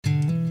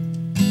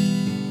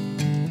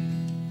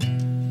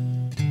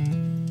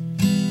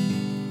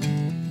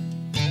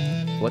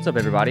What's up,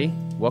 everybody?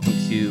 Welcome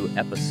to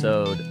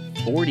episode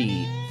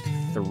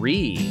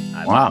 43.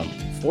 Wow.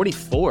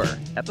 44.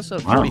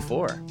 Episode Wow.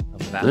 44 of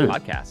the Vast Dude.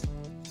 Podcast.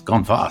 It's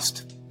gone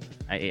fast.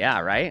 Yeah,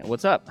 right?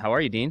 What's up? How are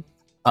you, Dean?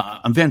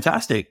 I'm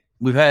fantastic.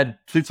 We've had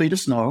 2 feet of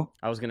snow.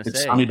 I was going to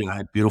It's say. sunny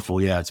today.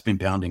 Beautiful. Yeah, it's been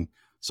pounding.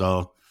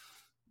 So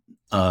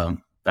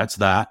that's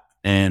that.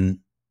 And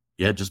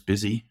yeah, just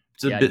busy.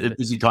 It's a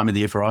busy time of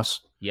the year for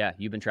us. Yeah,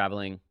 you've been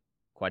traveling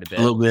quite a bit.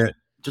 A little bit.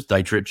 Just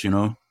day trips,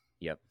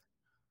 Yep.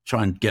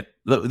 Try and get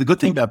the good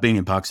thing about being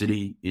in Park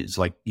City is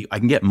like I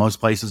can get most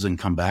places and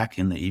come back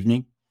in the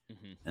evening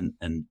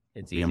and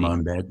It's be easy. in my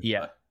own bed.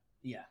 Yeah.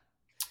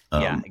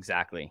 But, Yeah,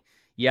 exactly.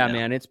 Yeah, yeah.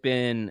 man, it's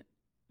been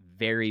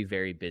very,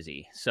 very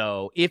busy.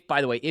 So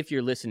by the way, if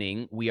you're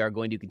listening, we are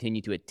going to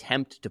continue to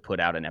attempt to put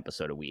out an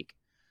episode a week.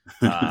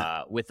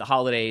 With the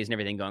holidays and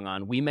everything going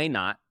on, we may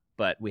not,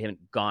 but we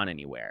haven't gone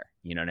anywhere.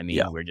 You know what I mean?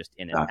 Yeah, We're just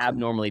in an exactly.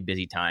 abnormally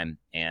busy time,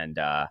 and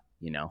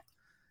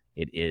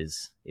it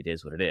is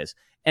what it is.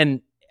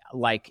 And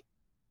like,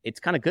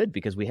 it's kind of good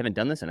because we haven't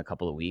done this in a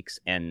couple of weeks,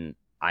 and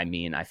I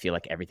mean, I feel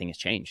like everything has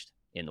changed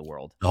in the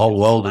world. The whole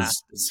world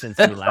is Since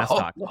we last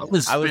talked. I I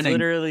was was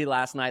literally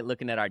last night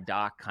looking at our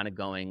doc, kind of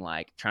going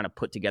like, trying to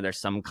put together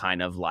some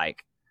kind of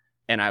like,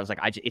 and I was like,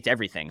 it's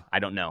everything. I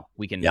don't know.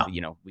 We can,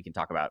 we can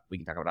talk about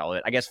all of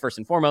it. I guess first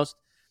and foremost,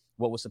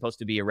 what was supposed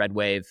to be a red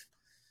wave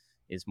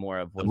is more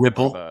of a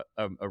ripple,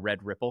 a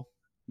red ripple,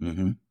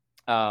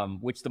 mm-hmm.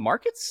 Which the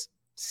markets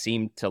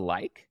seem to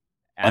like.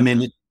 I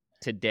mean,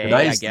 today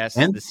I guess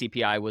the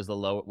CPI was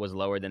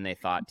lower than they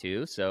thought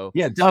too. So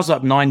yeah, Dow's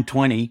up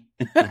 920.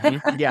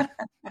 Yeah,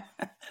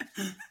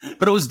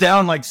 but it was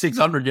down like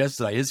 600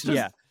 yesterday. It's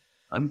just,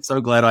 I'm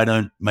so glad I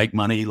don't make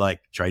money like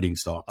trading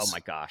stocks. Oh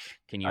my gosh,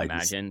 can you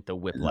imagine the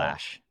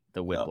whiplash?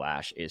 The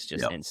whiplash is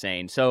just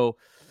insane. So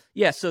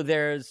yeah, so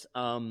there's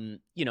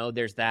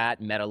there's that.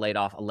 Meta laid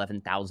off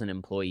 11,000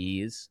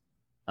 employees.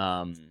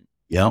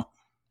 Stripe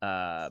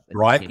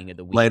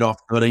laid off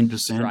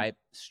 13%.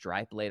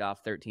 Stripe laid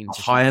off 13%.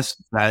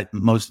 Highest,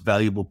 most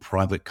valuable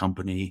private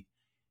company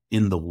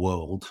in the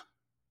world.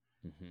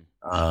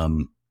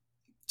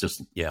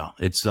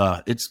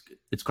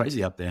 It's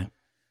crazy up there.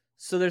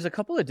 So there's a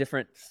couple of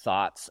different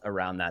thoughts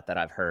around that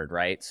I've heard,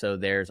 right? So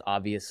there's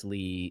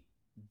obviously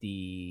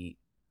the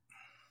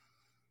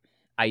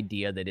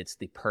idea that it's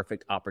the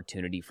perfect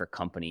opportunity for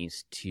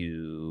companies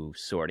to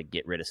sort of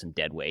get rid of some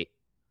dead weight,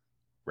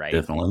 right?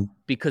 Definitely.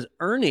 Because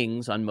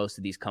earnings on most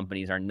of these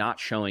companies are not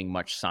showing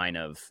much sign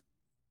of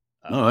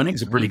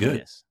earnings are pretty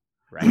good,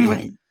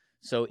 right?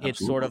 So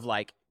it's sort of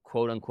like,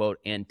 quote unquote,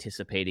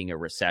 anticipating a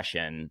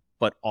recession,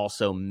 but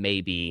also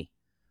maybe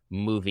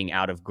moving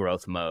out of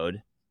growth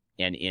mode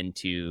and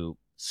into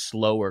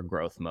slower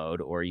growth mode,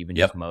 or even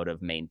just mode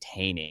of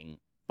maintaining.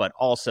 But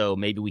also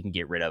maybe we can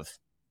get rid of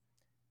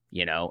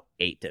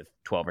 8 to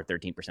 12 or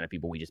 13% of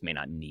people we just may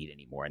not need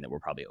anymore, and that we're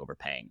probably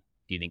overpaying.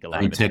 Do you think a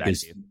lot of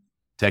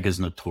tech is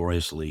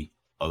notoriously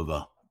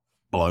over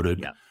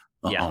bloated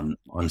on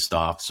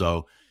staff?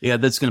 So yeah,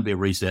 that's going to be a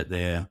reset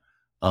there.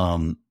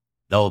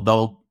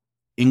 They'll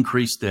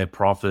increase their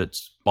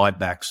profits, buy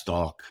back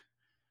stock,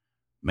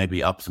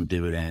 maybe up some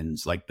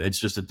dividends. Like, it's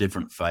just a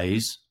different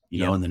phase,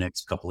 in the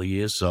next couple of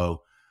years.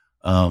 So,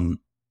 we are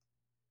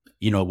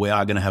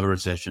going to have a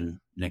recession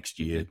next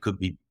year. It could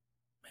be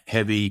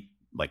heavy,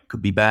 like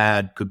could be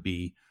bad, could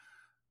be,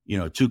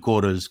 2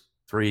 quarters,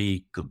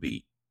 3, could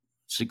be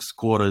 6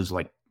 quarters.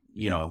 Like,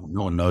 no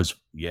one knows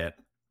yet.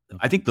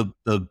 I think the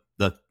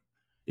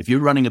if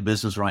you're running a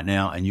business right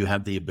now and you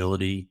have the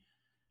ability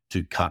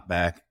to cut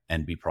back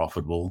and be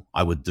profitable,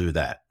 I would do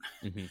that.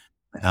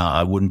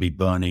 I wouldn't be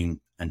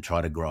burning and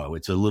try to grow.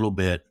 It's a little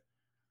bit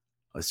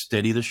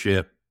steady the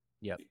ship,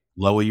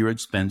 lower your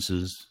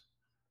expenses.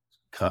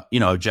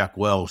 Jack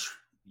Welch,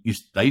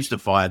 they used to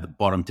fire the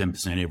bottom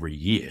 10% every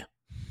year,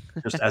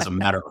 just as a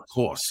matter of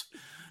course.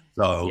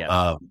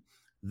 So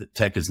the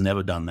tech has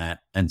never done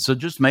that. And so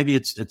just maybe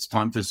it's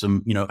time for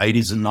some,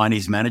 80s and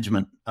 90s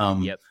management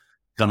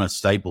kind of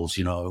staples,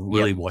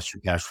 really watch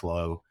your cash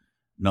flow.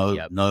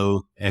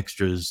 No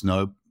extras,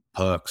 no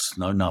perks,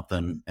 no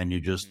nothing. And you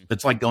just,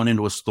 it's like going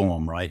into a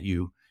storm, right?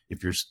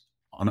 If you're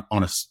on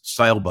a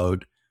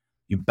sailboat,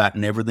 you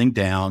batten everything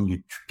down,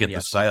 you get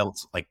the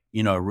sails,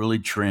 really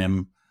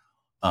trim,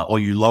 or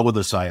you lower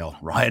the sail,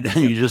 right?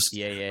 And you just,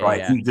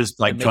 you just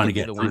like trying to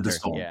get through the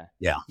storm.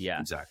 Yeah,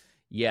 exactly.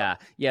 Yeah.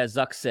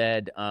 Zuck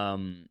said,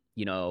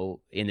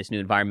 in this new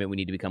environment, we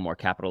need to become more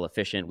capital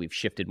efficient. We've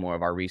shifted more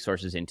of our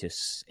resources into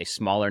a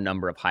smaller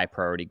number of high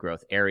priority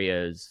growth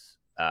areas.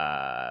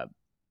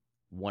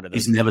 One of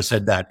those. He's never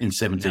said that in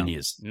 17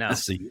 years. No.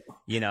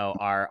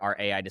 Our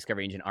AI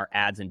discovery engine, our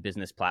ads and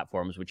business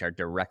platforms, which will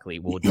directly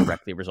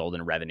result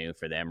in revenue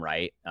for them,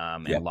 right?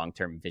 And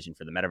long-term vision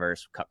for the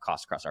metaverse, cut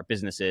costs across our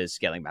businesses,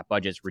 scaling back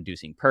budgets,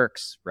 reducing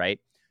perks,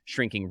 right?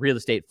 Shrinking real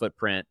estate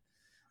footprint.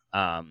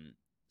 All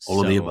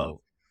of the above.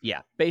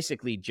 Yeah,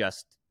 basically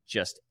just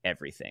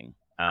everything.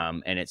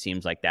 And it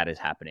seems like that is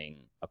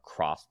happening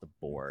across the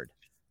board,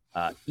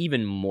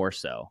 even more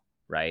so,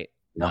 right?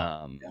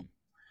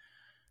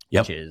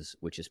 Yep.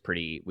 which is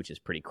pretty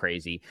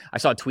crazy. I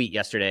saw a tweet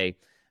yesterday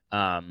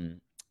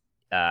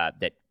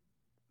that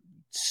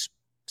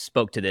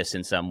spoke to this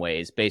in some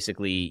ways.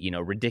 Basically,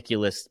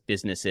 ridiculous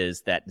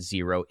businesses that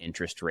zero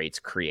interest rates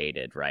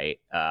created, right?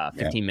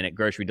 15-minute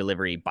grocery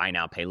delivery, buy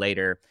now, pay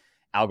later,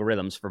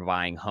 algorithms for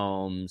buying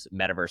homes,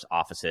 metaverse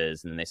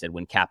offices. And then they said,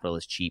 when capital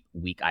is cheap,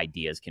 weak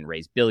ideas can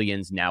raise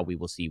billions. Now we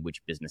will see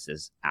which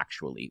businesses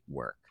actually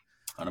work.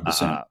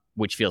 100%.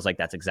 Which feels like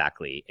that's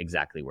exactly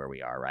where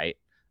we are, right?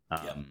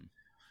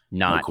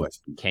 No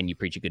can you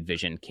preach a good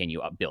vision? Can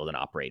you build and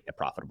operate a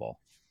profitable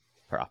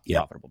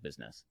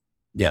business?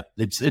 Yeah,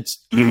 it's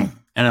and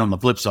on the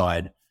flip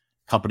side,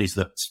 companies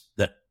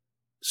that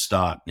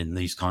start in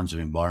these kinds of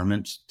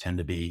environments tend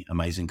to be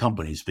amazing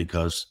companies,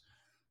 because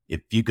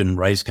if you can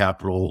raise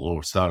capital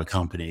or start a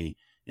company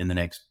in the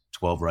next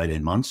 12 or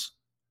 18 months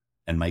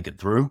and make it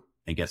through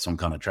and get some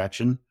kind of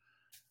traction,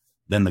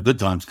 then the good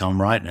times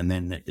come, right? And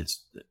then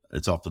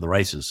it's off to the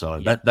races.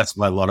 So that's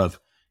why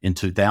in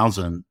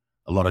 2000,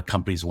 a lot of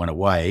companies went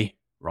away,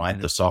 right?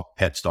 The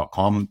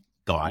sockpets.com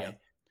guy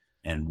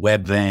and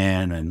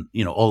Webvan and,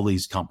 all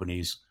these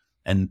companies.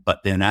 But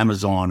then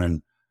Amazon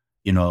and,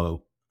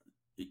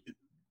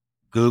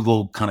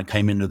 Google kind of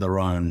came into their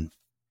own,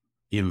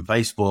 even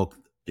Facebook.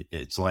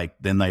 It's like,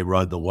 then they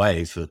rode the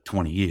wave for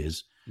 20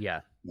 years. Yeah.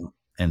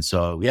 And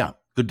so,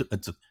 good.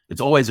 It's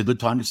always a good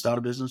time to start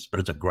a business, but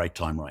it's a great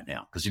time right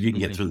now, because if you can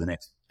get through the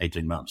next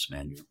 18 months,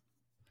 man,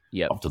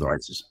 you're off to the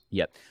races.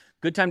 Yep.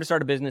 Good time to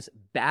start a business.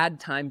 Bad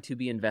time to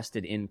be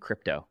invested in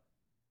crypto.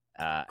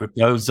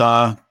 Crypto's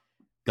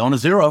going to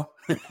zero.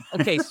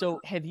 Okay,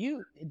 so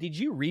did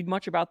you read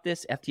much about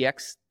this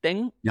FTX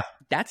thing? Yeah.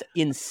 That's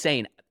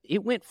insane.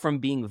 It went from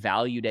being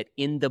valued at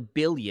in the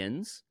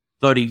billions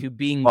 30 to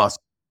being plus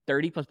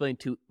 30 plus billion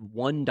to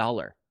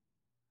 $1.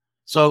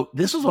 So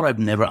this is what I've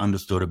never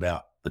understood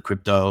about the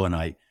crypto. And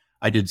I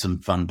did some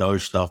fun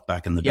Doge stuff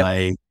back in the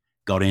day,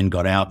 got in,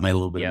 got out, made a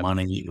little bit of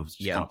money. It was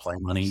just kind of play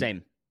money.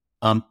 Same.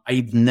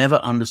 I've never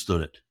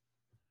understood it.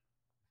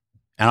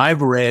 And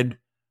I've read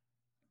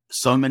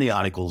so many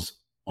articles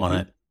on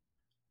it,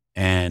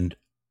 and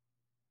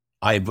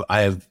I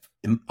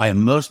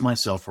immersed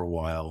myself for a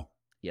while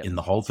in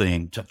the whole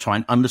thing to try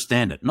and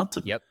understand it.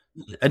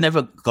 It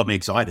never got me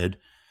excited,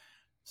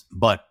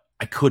 but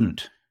I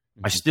couldn't.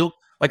 I still,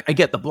 I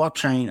get the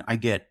blockchain, I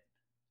get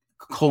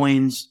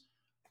coins.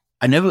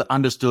 I never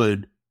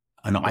understood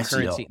an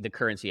ICO. The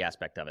currency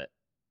aspect of it.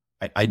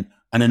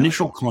 An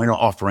initial coin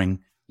offering.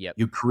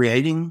 You're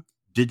creating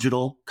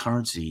digital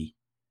currency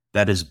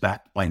that is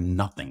backed by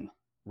nothing.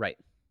 Right.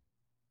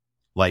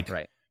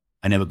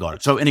 I never got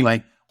it. So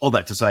anyway, all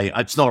that to say,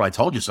 it's not I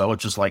told you so.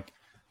 It's just like,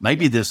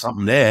 maybe there's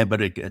something there,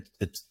 but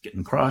it's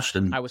getting crushed.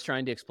 And I was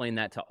trying to explain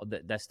that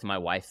to my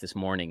wife this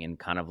morning, and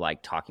kind of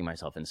like talking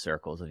myself in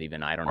circles of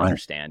even I don't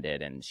understand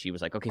it. And she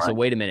was like, okay, so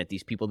wait a minute.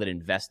 These people that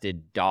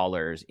invested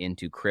dollars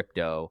into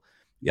crypto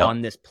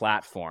on this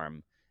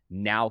platform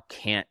now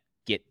can't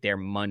get their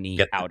money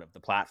out of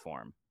the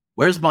platform.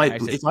 Where's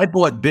if I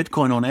bought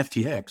Bitcoin on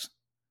FTX,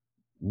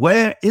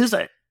 where is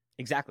it?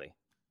 Exactly.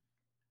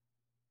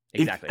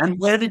 And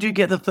where did you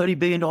get the $30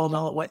 billion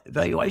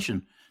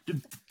valuation?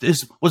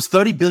 Was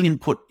 $30 billion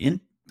put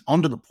in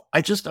onto the?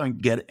 I just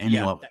don't get it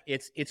anymore.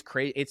 It's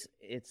crazy.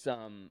 It's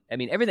I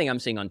mean, everything I'm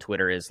seeing on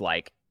Twitter is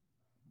like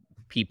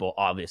people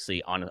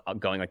obviously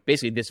going like,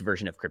 basically this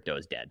version of crypto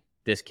is dead.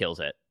 This kills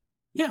it.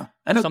 Yeah,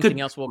 and something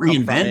else will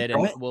come from it,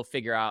 and we'll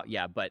figure out.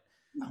 Yeah, but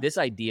this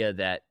idea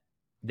that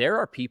there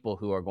are people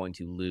who are going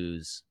to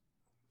lose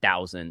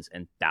thousands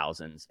and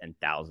thousands and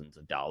thousands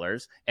of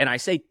dollars. And I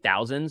say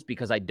thousands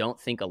because I don't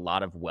think a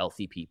lot of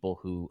wealthy people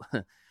who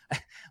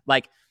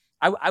it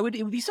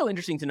would be so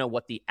interesting to know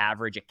what the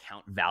average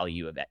account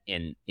value of it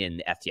in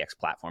the FTX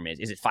platform is.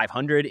 Is it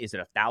 500? Is it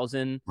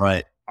 1,000?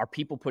 Right. Are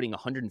people putting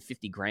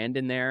 150 grand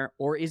in there,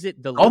 or is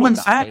it the Goldman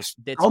Sachs?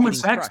 Goldman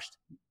Sachs crushed?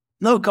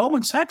 No,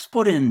 Goldman Sachs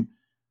put in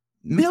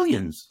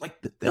millions.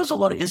 Like there's a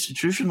lot of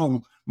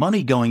institutional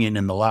money going in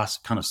the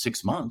last kind of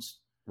 6 months.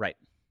 Right.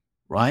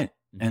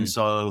 And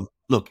so,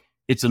 look,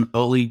 it's an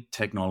early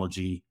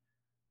technology.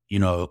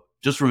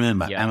 Just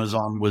remember,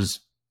 Amazon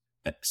was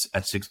at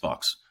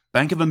 $6.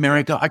 Bank of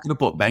America, I could have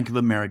bought Bank of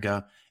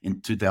America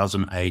in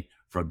 2008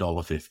 for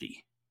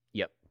 $1.50.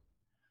 Yep.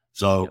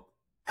 So,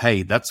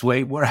 hey, that's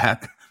where we're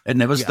at. It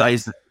never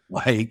stays that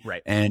way.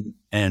 Right. And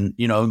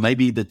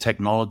maybe the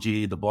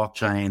technology, the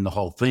blockchain, the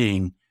whole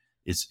thing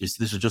this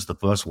is just the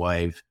first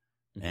wave.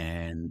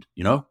 And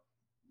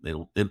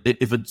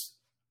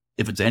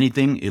if it's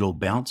anything, it'll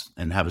bounce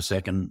and have a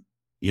second,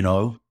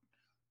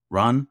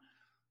 run.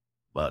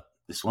 But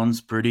this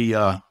one's pretty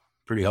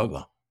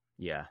over.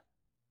 Yeah.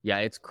 Yeah,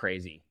 it's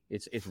crazy.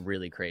 It's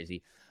really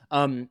crazy.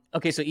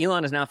 Okay, so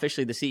Elon is now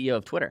officially the CEO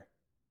of Twitter.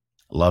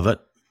 Love it.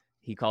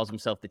 He calls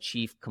himself the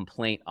chief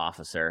complaint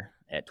officer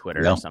at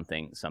Twitter or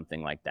something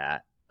like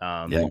that.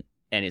 And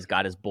he's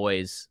got his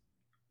boys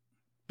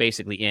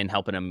basically in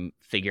helping him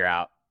figure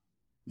out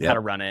how to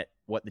run it,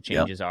 what the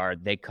changes are.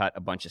 They cut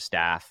a bunch of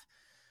staff.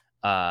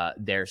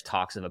 There's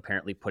talks of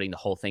apparently putting the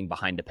whole thing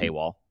behind a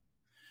paywall.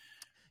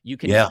 You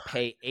can just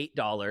pay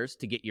 $8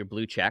 to get your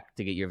blue check,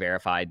 to get your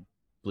verified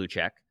blue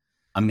check.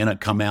 I'm going to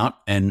come out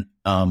and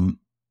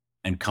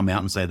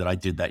say that I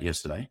did that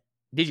yesterday.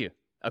 Did you?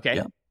 Okay.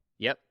 Yeah.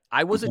 Yep.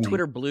 I was a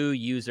Twitter Blue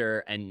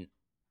user, and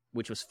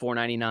which was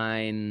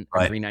 $4.99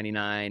 or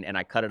 $3.99, and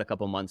I cut it a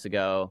couple months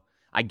ago.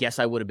 I guess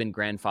I would have been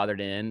grandfathered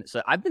in.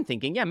 So I've been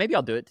thinking, maybe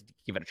I'll do it to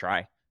give it a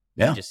try.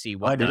 Yeah. Just see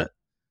what I did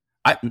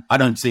it. I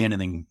don't see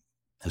anything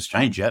has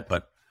changed yet,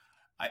 but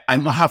I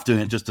have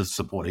to just to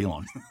support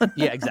Elon.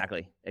 Yeah,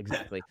 exactly.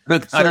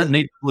 Look, I don't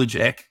need blue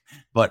check,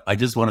 but I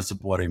just want to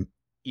support him.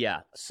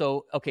 Yeah.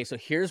 So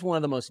here's one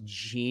of the most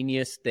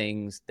genius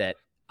things that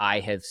I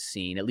have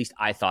seen. At least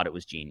I thought it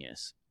was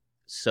genius.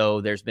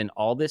 So there's been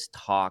all this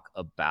talk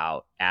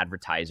about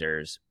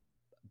advertisers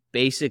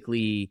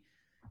basically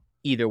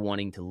either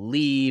wanting to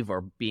leave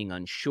or being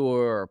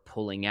unsure or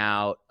pulling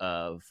out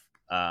of,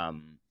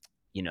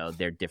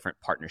 their different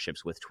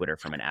partnerships with Twitter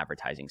from an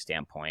advertising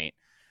standpoint.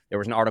 There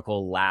was an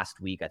article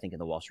last week, I think in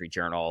the Wall Street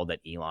Journal, that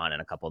Elon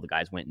and a couple of the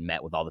guys went and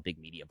met with all the big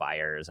media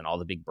buyers and all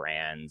the big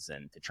brands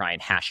and to try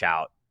and hash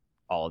out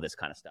all of this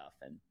kind of stuff.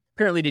 And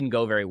apparently didn't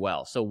go very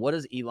well. So what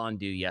does Elon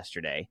do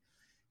yesterday?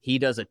 He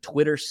does a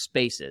Twitter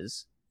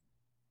Spaces,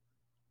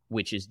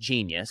 which is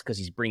genius because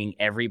he's bringing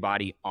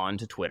everybody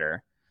onto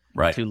Twitter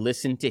to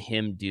listen to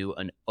him do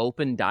an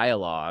open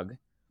dialogue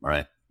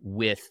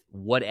with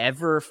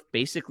whatever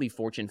basically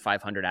Fortune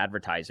 500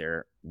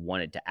 advertiser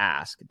wanted to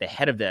ask. The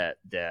head of the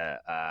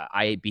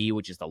IAB,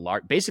 which is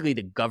basically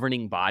the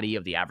governing body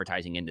of the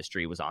advertising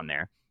industry, was on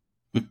there.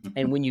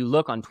 And when you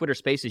look on Twitter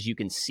Spaces, you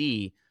can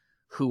see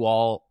who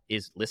all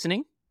is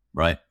listening.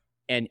 Right.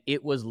 And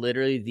it was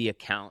literally the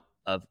account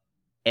of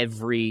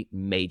every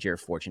major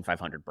Fortune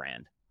 500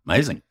 brand.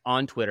 Amazing.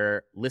 On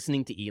Twitter,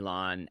 listening to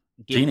Elon,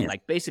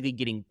 basically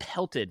getting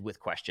pelted with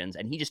questions.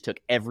 And he just took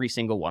every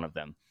single one of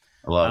them.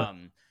 I love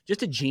it.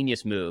 Just a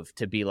genius move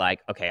to be like,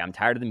 okay, I'm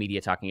tired of the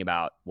media talking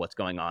about what's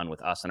going on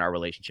with us and our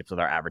relationships with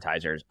our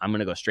advertisers. I'm going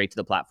to go straight to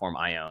the platform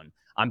I own.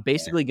 I'm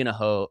basically going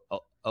to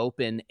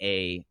open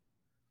a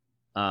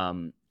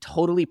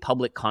totally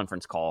public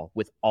conference call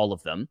with all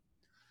of them.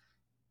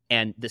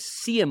 And the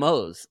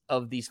CMOs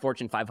of these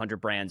Fortune 500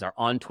 brands are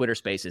on Twitter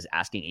Spaces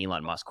asking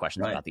Elon Musk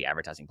questions about the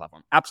advertising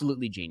platform.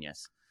 Absolutely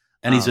genius.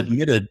 And he's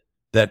admitted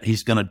that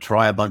he's going to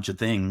try a bunch of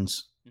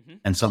things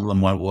and some of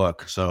them won't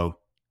work. So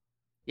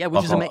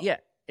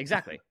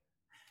exactly.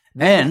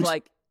 And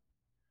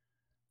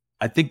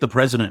I think the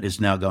president is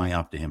now going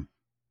after him.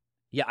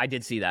 Yeah, I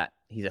did see that.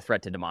 He's a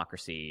threat to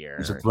democracy.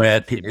 He's a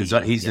threat.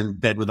 He's in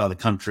bed with other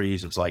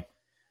countries. It's like,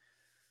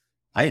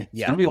 hey,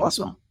 it's going to be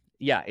awesome.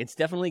 Yeah, it's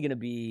definitely going to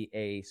be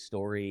a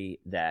story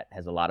that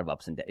has a lot of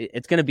ups and downs.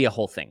 It's going to be a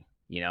whole thing,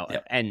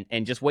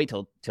 and just wait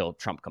till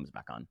Trump comes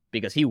back on,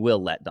 because he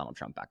will let Donald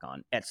Trump back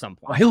on at some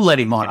point. Well, he'll let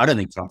him on. I don't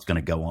think Trump's going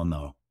to go on,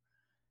 though.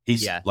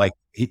 He's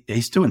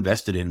he's too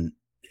invested in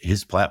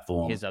his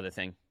platform. His other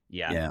thing.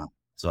 Yeah. Yeah.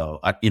 So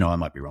I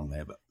might be wrong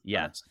there, but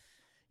yeah,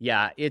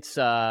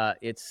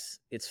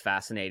 it's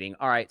fascinating.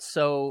 All right,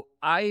 so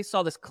I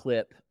saw this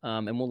clip,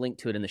 and we'll link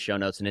to it in the show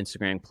notes. An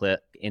Instagram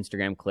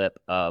clip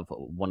of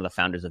one of the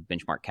founders of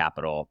Benchmark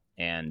Capital,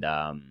 and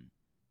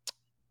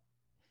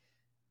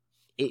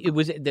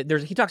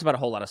he talks about a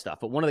whole lot of stuff,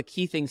 but one of the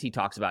key things he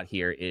talks about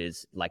here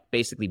is like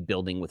basically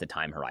building with a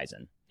time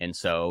horizon. And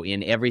so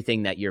in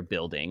everything that you're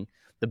building,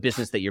 the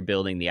business that you're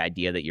building, the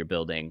idea that you're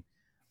building,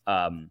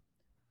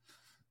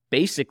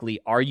 basically,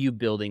 are you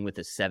building with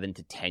a 7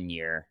 to 10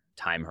 year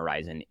time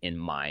horizon in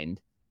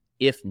mind?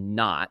 If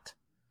not,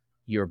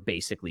 you're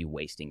basically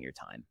wasting your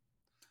time.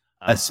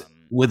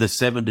 With a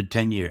 7 to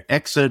 10 year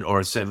exit or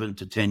a 7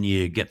 to 10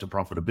 year get to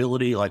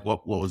profitability, like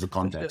what was the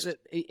context?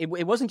 It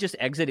wasn't just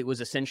exit; it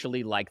was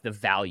essentially like the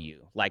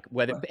value, like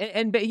whether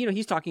and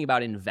he's talking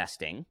about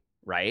investing,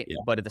 right? Yeah,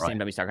 but at the same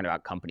time, he's talking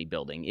about company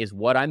building. Is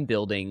what I'm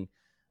building.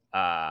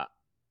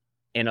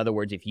 In other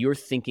words, if you're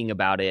thinking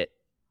about it,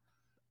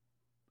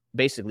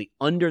 basically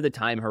under the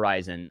time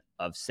horizon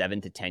of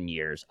 7 to 10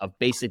 years of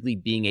basically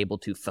being able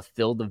to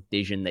fulfill the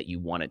vision that you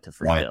want it to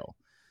fulfill.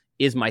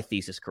 Is my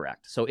thesis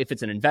correct? So if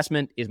it's an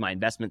investment, is my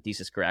investment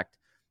thesis correct?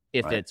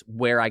 If it's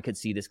where I could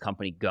see this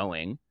company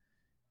going,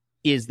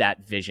 is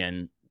that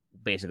vision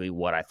basically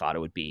what I thought it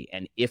would be?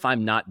 And if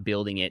I'm not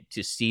building it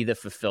to see the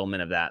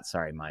fulfillment of that,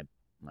 sorry, my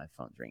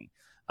phone's ringing,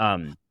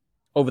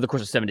 over the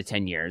course of 7 to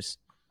 10 years,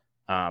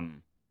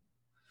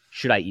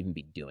 should I even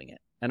be doing it?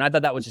 And I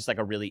thought that was just like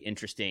a really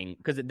interesting,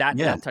 because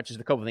that touches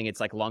the couple thing. It's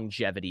like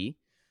longevity,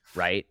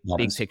 right?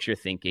 Big picture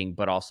thinking,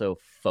 but also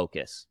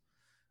focus.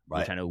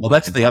 Right. Well,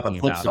 that's the other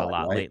flip side, a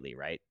lot lately,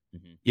 right?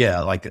 Mm-hmm.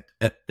 Yeah, like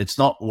it's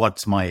not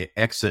what's my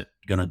exit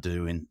going to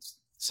do in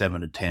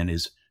 7 to 10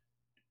 is,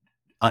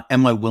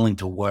 am I willing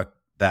to work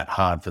that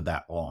hard for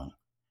that long?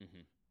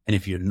 Mm-hmm. And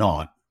if you're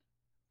not,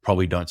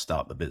 probably don't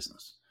start the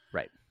business.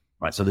 Right.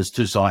 So there's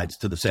two sides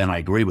to this, and I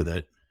agree with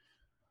it.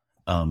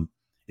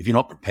 If you're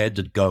not prepared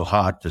to go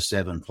hard for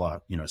 7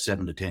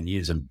 to 10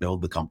 years and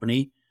build the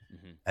company,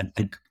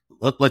 and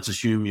let's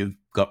assume you've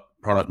got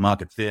product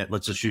market fit.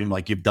 Let's assume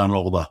like you've done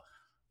all the,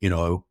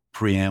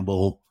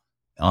 preamble,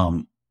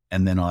 and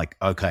then like,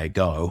 okay,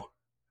 go.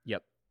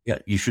 Yeah,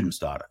 you shouldn't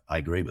start it. I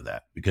agree with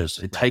that because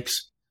it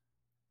takes,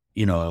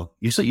 you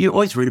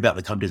always read about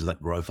the companies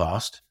that grow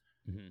fast,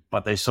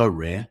 but they're so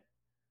rare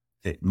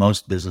that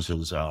most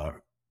businesses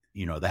are,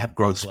 they have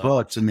growth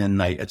spurts and then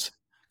it's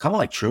kind of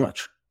like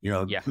church.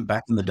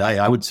 Back in the day,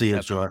 I would see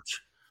a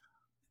church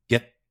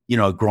get,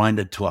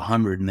 grinded to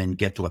 100 and then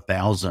get to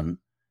 1,000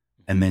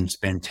 and then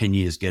spend 10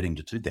 years getting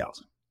to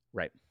 2,000.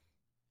 Right.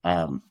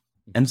 And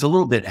it's a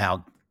little bit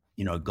how,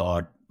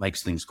 God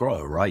makes things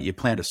grow, right? You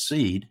plant a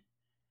seed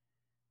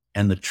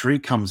and the tree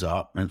comes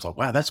up and it's like,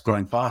 wow, that's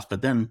growing fast.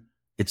 But then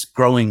it's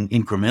growing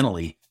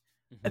incrementally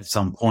at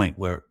some point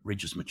where it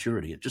reaches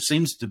maturity. It just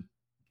seems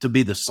to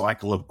be the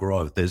cycle of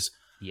growth. There's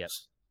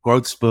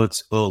growth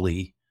spurts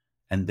early,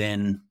 and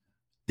then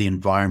the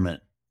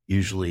environment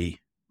usually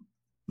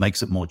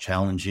makes it more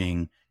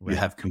challenging. Right. You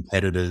have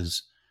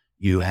competitors,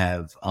 you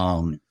have,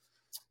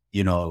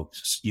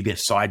 you get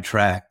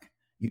sidetracked,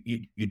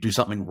 you do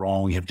something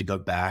wrong, you have to go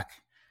back.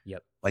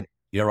 Yep. Like,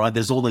 you're right.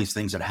 There's all these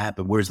things that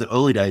happen. Whereas the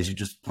early days, you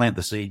just plant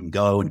the seed and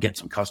go and get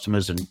some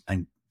customers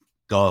and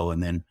go.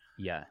 And then,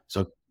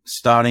 so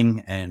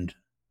starting and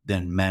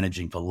then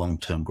managing for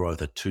long-term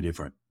growth are two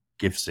different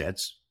gift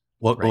sets.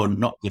 Or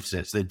not gift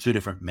sets. They're two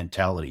different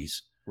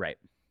mentalities. Right.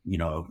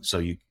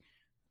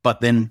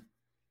 But then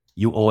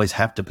you always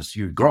have to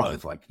pursue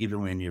growth. Like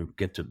even when you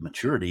get to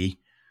maturity,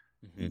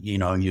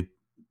 you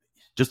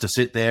just to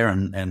sit there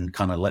and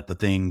kind of let the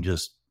thing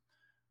just,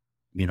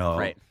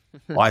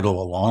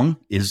 idle along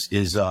is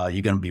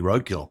you're going to be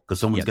roadkill because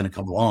someone's going to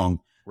come along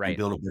and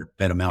build a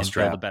better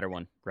mousetrap. Build a better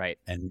one. Right.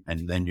 And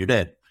then you're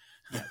dead.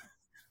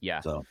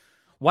 Yeah. So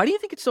why do you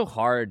think it's so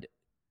hard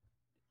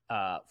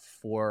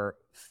for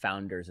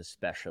founders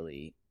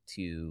especially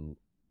to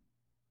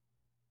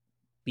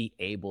be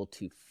able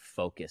to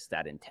focus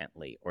that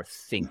intently or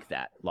think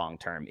that long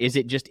term? Is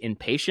it just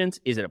impatience?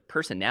 Is it a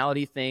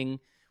personality thing?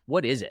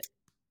 What is it?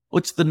 Well,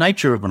 it's the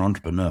nature of an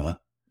entrepreneur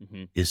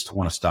is to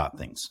want to start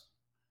things.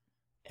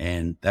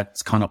 And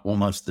that's kind of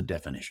almost the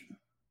definition.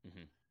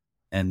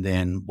 And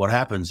then what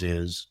happens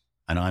is,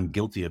 and I'm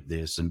guilty of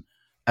this, and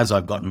as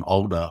I've gotten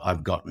older,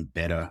 I've gotten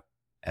better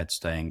at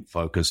staying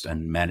focused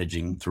and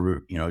managing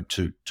through,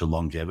 to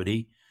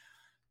longevity.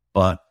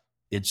 But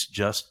it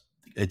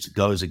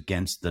goes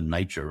against the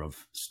nature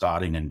of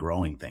starting and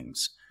growing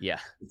things. Yeah.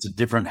 It's a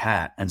different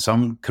hat, and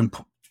some can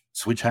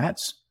switch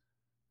hats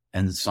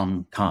and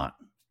some can't.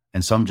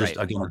 And some just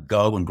are going to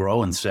go and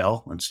grow and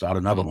sell and start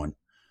another one.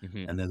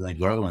 And then they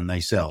grow and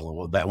they sell,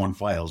 or that one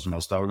fails and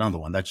they'll start another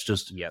one. That's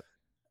just,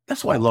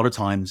 that's why a lot of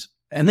times,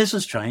 and this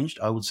has changed,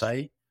 I would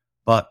say,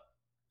 but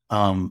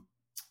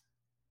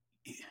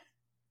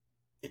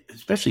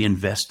especially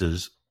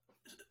investors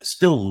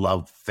still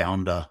love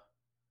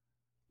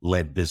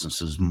founder-led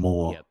businesses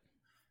more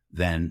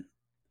than,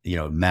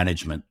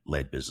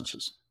 management-led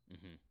businesses.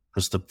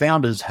 Because the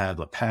founders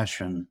have a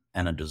passion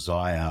and a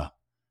desire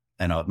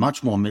and are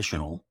much more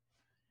missional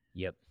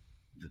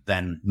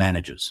than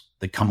managers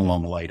that come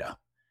along later.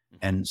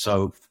 And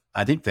so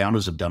I think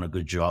founders have done a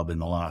good job in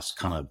the last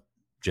kind of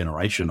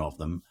generation of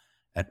them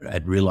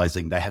at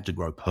realizing they had to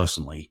grow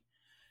personally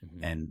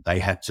and they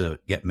had to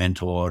get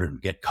mentored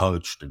and get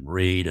coached and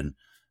read, and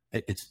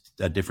it's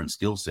a different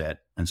skill set.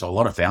 And so a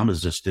lot of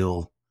founders are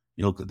still,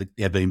 look at the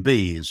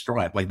Airbnb and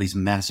Stripe, like these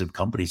massive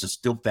companies are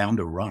still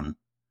founder run.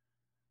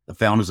 The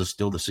founders are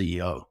still the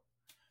CEO.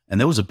 And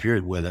there was a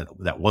period where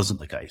that wasn't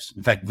the case.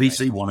 In fact,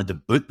 VC wanted to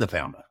boot the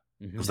founder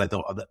because they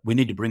thought we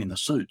need to bring in the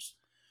suits.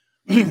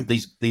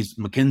 these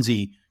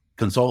McKinsey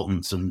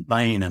consultants and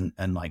Bain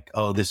and like,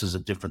 oh, this is a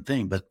different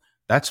thing. But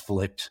that's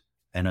flipped.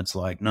 And it's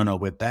like, no,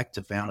 we're back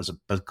to founders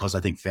because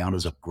I think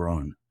founders have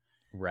grown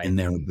in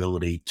their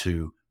ability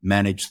to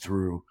manage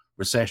through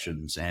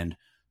recessions and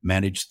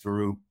manage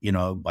through,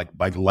 like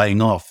by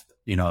laying off,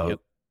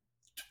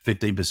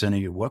 15%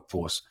 of your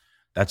workforce.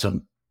 That's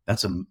a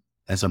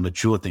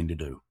mature thing to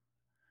do.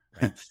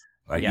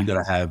 Right. You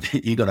gotta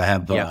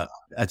have,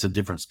 that's a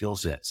different skill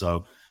set.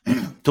 So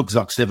took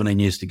Zuck 17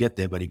 years to get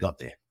there, but he got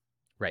there.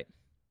 Right.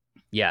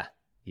 Yeah.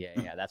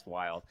 That's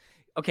wild.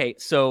 Okay.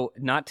 So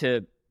not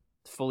to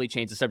fully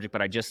change the subject,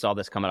 but I just saw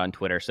this come out on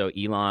Twitter. So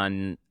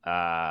Elon,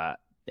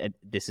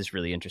 this is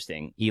really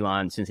interesting.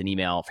 Elon sent an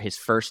email for his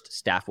first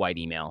staff-wide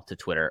email to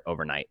Twitter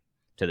overnight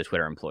to the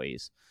Twitter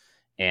employees.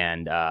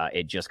 And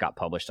it just got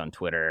published on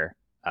Twitter.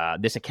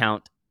 This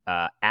account,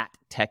 at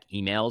tech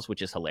emails,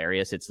 which is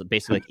hilarious. It's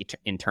basically like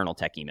internal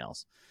tech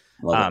emails.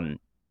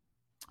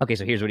 Okay,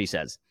 so here's what he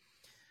says.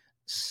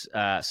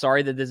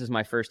 Sorry that this is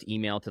my first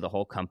email to the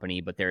whole company,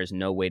 but there is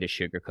no way to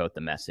sugarcoat the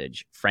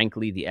message.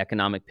 Frankly, the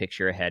economic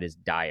picture ahead is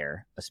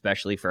dire,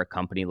 especially for a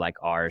company like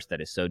ours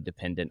that is so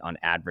dependent on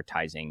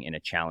advertising in a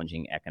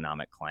challenging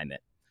economic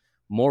climate.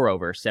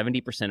 Moreover,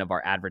 70% of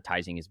our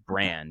advertising is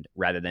brand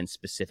rather than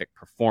specific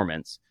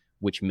performance,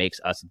 which makes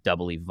us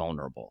doubly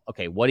vulnerable.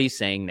 Okay, what he's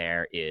saying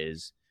there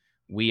is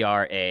we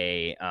are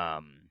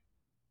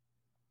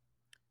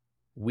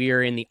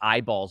we're in the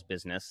eyeballs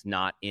business,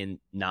 not in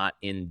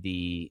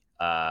the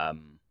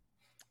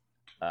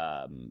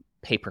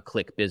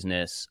pay-per-click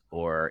business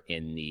or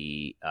in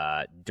the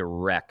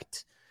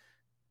direct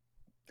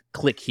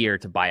click here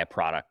to buy a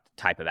product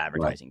type of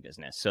advertising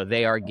business. So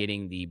they are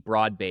getting the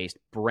broad-based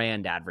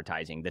brand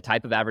advertising. The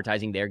type of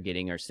advertising they're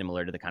getting are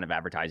similar to the kind of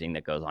advertising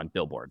that goes on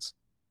billboards,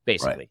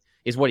 basically,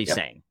 is what he's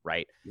saying,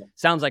 right?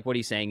 Sounds like what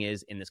he's saying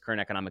is, in this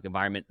current economic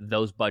environment,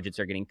 those budgets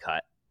are getting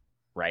cut,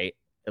 right?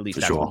 At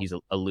least that's what he's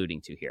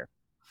alluding to here.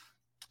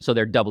 So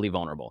they're doubly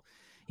vulnerable.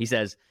 He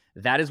says,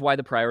 that is why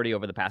the priority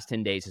over the past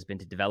 10 days has been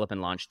to develop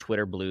and launch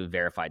Twitter Blue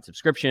verified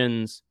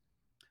subscriptions.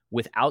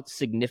 Without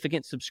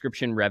significant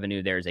subscription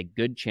revenue, there is a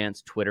good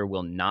chance Twitter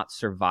will not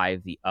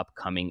survive the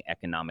upcoming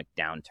economic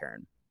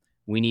downturn.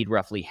 We need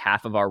roughly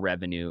half of our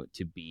revenue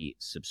to be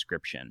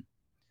subscription.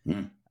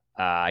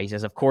 He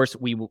says, of course,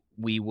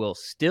 we will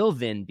still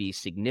then be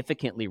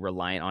significantly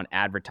reliant on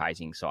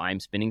advertising. So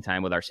I'm spending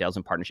time with our sales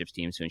and partnerships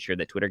teams to ensure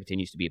that Twitter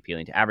continues to be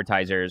appealing to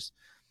advertisers.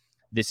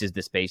 This is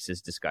the Spaces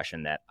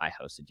discussion that I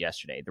hosted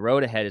yesterday. The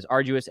road ahead is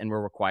arduous and will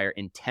require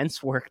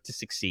intense work to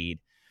succeed.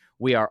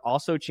 We are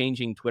also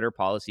changing Twitter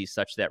policies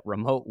such that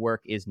remote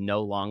work is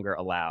no longer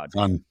allowed.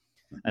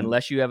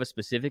 Unless you have a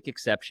specific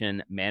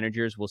exception,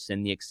 managers will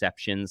send the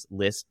exceptions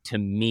list to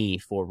me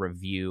for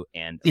review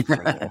and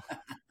approval.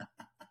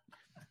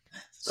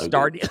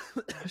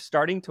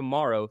 Starting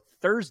tomorrow,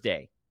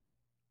 Thursday,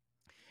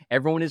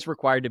 everyone is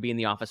required to be in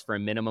the office for a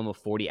minimum of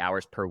 40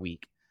 hours per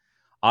week.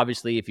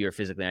 Obviously, if you're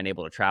physically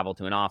unable to travel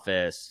to an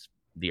office,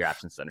 your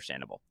absence is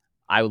understandable.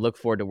 I would look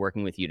forward to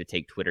working with you to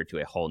take Twitter to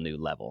a whole new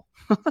level.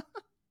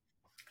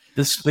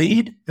 The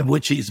speed at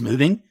which he's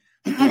moving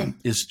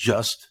is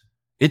just,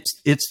 it's,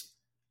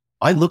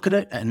 I look at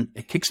it and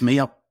it kicks me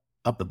up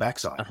the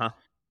backside.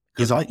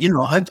 Because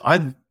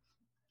I've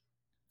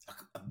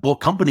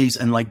bought companies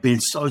and like been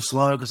so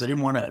slow because I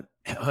didn't want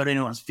to hurt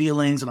anyone's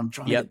feelings, and I'm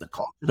trying to get the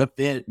culture to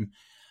fit. And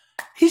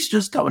he's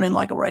just going in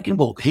like a wrecking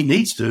ball. He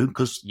needs to,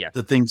 because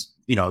the thing's,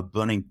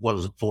 burning, what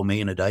was it, 4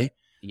 million a day?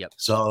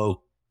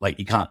 So like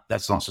you can't,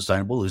 that's not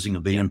sustainable, losing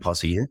 $1 billion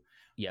plus a year.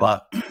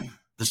 But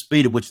the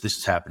speed at which this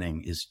is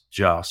happening is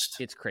just,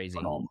 it's crazy.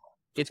 Phenomenal.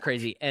 It's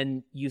crazy.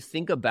 And you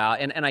think about,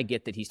 and I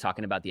get that he's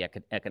talking about the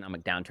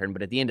economic downturn,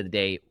 but at the end of the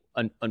day,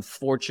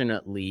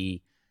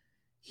 unfortunately,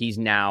 he's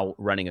now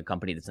running a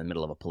company that's in the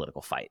middle of a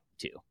political fight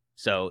too.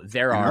 So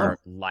there are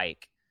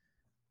like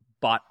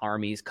bot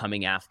armies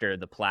coming after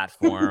the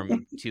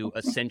platform to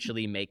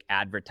essentially make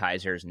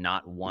advertisers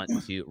not want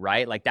to,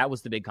 right? Like that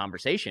was the big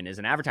conversation, is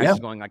an advertiser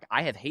going like,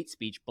 I have hate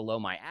speech below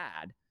my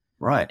ad.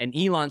 Right. And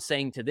Elon's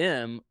saying to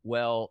them,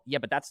 well, yeah,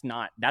 but that's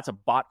a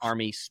bot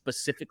army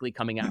specifically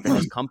coming after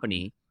this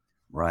company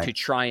to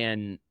try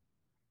and,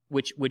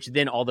 which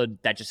then, although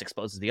that just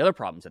exposes the other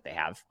problems that they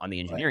have on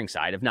the engineering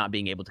side of not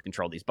being able to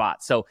control these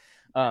bots. So,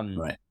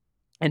 and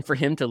for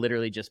him to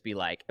literally just be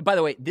like, by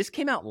the way, this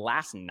came out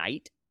last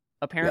night,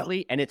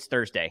 apparently, and it's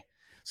Thursday.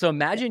 So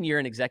imagine you're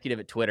an executive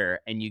at Twitter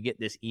and you get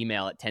this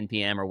email at 10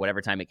 p.m. or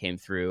whatever time it came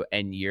through,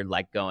 and you're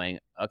like going,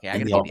 okay, I got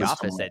to be in the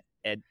office at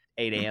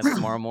 8 a.m.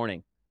 tomorrow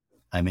morning.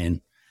 I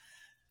mean,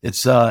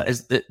 this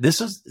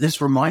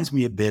reminds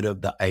me a bit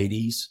of the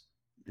 80s.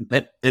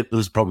 It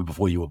was probably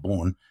before you were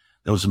born.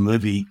 There was a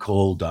movie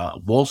called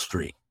Wall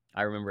Street.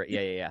 I remember it.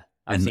 Yeah.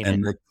 And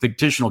the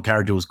fictional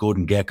character was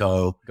Gordon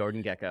Gekko.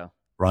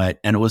 Right.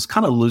 And it was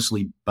kind of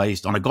loosely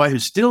based on a guy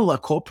who's still a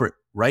corporate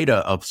raider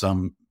of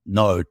some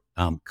note,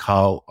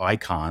 Carl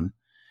Icahn.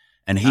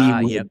 And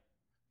he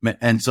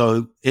and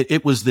so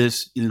it was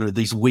this,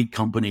 these weak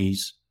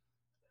companies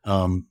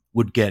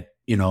would get,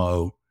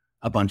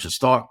 a bunch of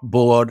stock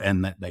bought,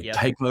 and that they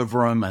take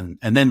over them,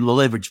 and then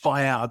leverage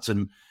buyouts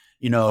and,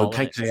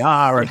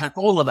 KKR and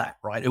all of that,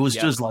 right? It was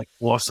just like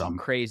awesome.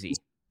 Crazy.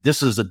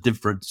 This is a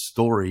different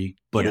story,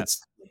 but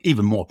it's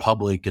even more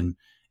public and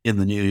in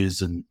the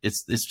news, and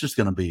it's just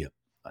going to be,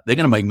 they're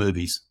going to make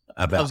movies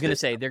about I was going to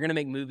say, they're going to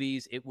make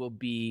movies. It will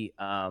be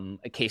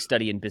a case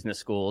study in business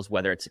schools,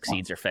 whether it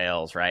succeeds or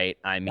fails, right?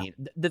 I mean,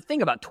 the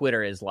thing about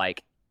Twitter is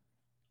like,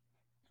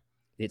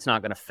 it's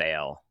not going to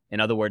fail. In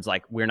other words,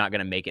 like, we're not going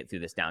to make it through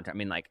this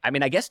downturn. I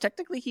mean, I guess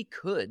technically he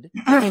could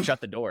shut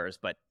the doors,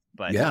 but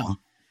yeah,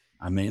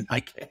 I mean,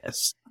 I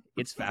guess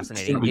it's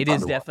fascinating. It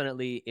is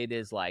definitely, it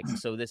is like,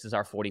 so this is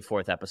our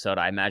 44th episode.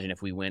 I imagine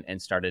if we went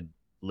and started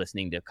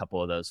listening to a couple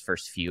of those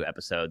first few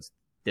episodes,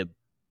 the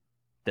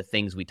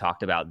things we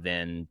talked about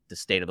then, the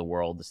state of the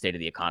world, the state of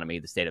the economy,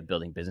 the state of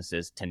building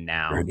businesses to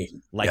now,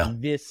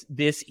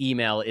 this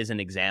email is an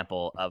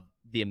example of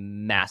the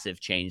massive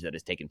change that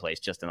has taken place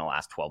just in the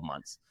last 12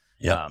 months.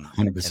 Yeah,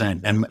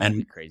 100%.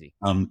 And crazy.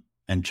 And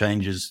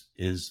change is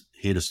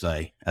here to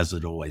stay, as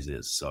it always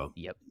is. So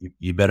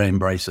you better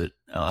embrace it.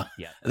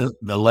 The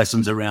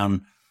lessons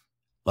around,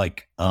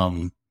 like,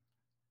 I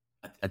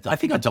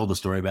think I told the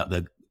story about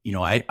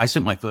I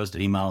sent my first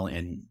email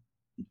in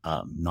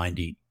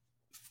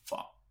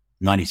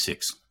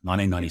 1996.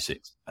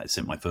 I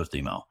sent my first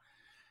email,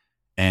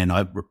 and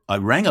I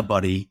rang a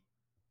buddy.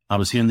 I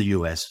was here in the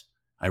US.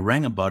 I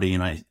rang a buddy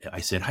and I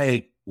said,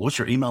 hey, what's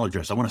your email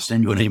address? I want to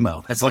send you an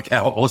email. That's like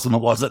how awesome it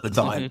was at the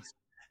time. Mm-hmm.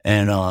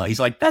 And he's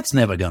like, that's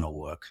never going to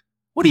work.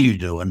 What are you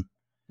doing?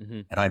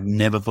 Mm-hmm. And I've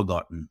never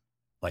forgotten.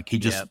 Like, he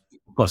just,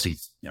 of course,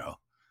 he's, the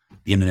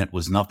internet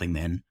was nothing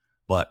then,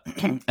 But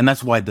and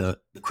that's why the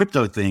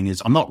crypto thing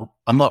is I'm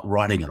not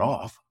writing it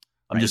off.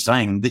 I'm just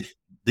saying that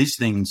these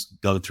things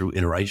go through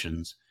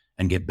iterations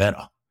and get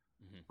better,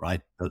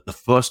 right? The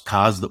first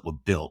cars that were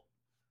built,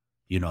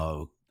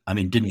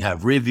 didn't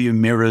have rear view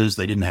mirrors.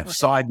 They didn't have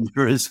side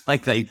mirrors.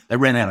 Like they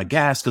ran out of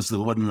gas because there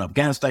wasn't enough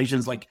gas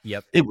stations. Like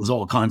it was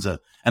all kinds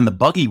of, and the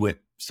buggy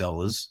whip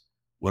sellers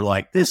were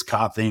like, this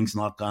car thing's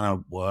not going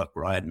to work,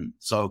 right? And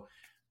so,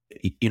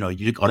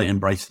 you got to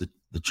embrace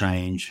the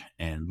change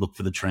and look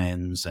for the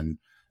trends and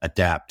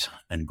adapt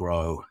and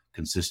grow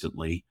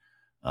consistently.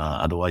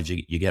 Otherwise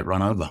you get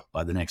run over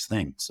by the next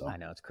thing. So I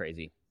know, it's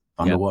crazy.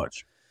 Fun to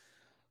watch.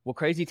 Well,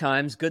 crazy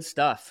times, good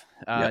stuff.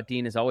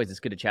 Dean, as always,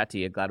 it's good to chat to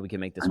you. Glad we can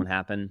make this one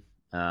happen.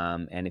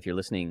 And if you're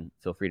listening,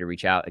 feel free to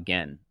reach out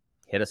again.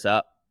 Hit us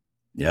up.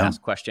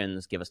 Ask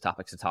questions. Give us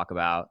topics to talk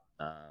about.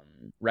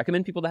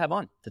 Recommend people to have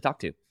on to talk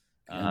to.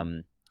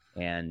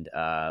 And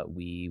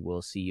we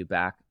will see you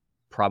back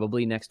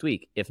probably next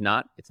week. If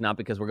not, it's not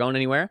because we're going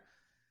anywhere.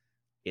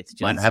 It's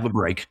just might have a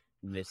break.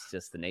 It's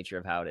just the nature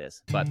of how it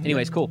is. But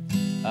anyways, cool.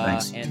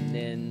 Thanks. And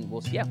then we'll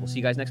see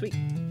you guys next week.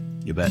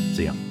 You bet.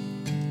 See ya.